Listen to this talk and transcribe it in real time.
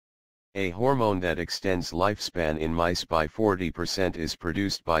A hormone that extends lifespan in mice by 40% is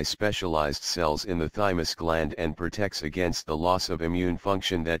produced by specialized cells in the thymus gland and protects against the loss of immune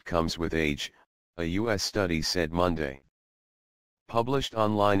function that comes with age, a U.S. study said Monday. Published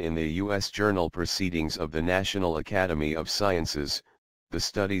online in the U.S. journal Proceedings of the National Academy of Sciences, the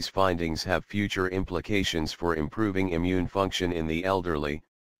study's findings have future implications for improving immune function in the elderly,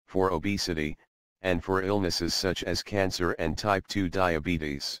 for obesity, and for illnesses such as cancer and type 2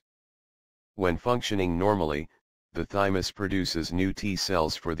 diabetes. When functioning normally, the thymus produces new T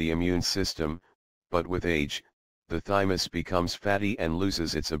cells for the immune system, but with age, the thymus becomes fatty and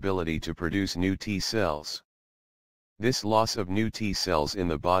loses its ability to produce new T cells. This loss of new T cells in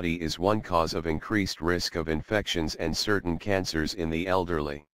the body is one cause of increased risk of infections and certain cancers in the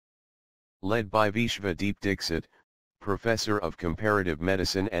elderly. Led by Vishvadeep Dixit, professor of comparative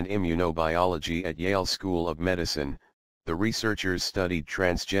medicine and immunobiology at Yale School of Medicine, the researchers studied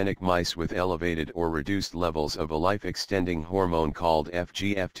transgenic mice with elevated or reduced levels of a life-extending hormone called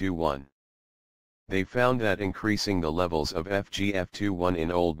FGF21. They found that increasing the levels of FGF21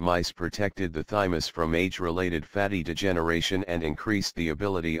 in old mice protected the thymus from age-related fatty degeneration and increased the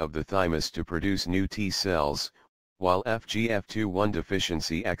ability of the thymus to produce new T cells, while FGF21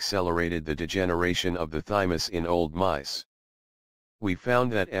 deficiency accelerated the degeneration of the thymus in old mice. We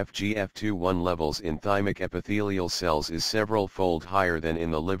found that FGF21 levels in thymic epithelial cells is several-fold higher than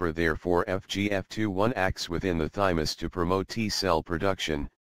in the liver, therefore FGF21 acts within the thymus to promote T cell production,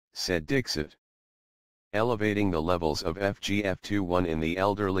 said Dixit. Elevating the levels of FGF21 in the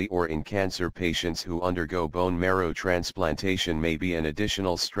elderly or in cancer patients who undergo bone marrow transplantation may be an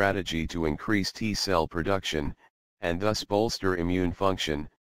additional strategy to increase T cell production, and thus bolster immune function,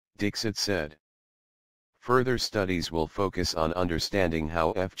 Dixit said. Further studies will focus on understanding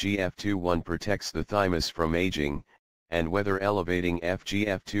how FGF21 protects the thymus from aging, and whether elevating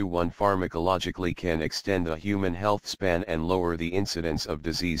FGF21 pharmacologically can extend the human health span and lower the incidence of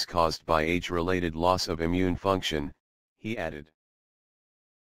disease caused by age-related loss of immune function, he added.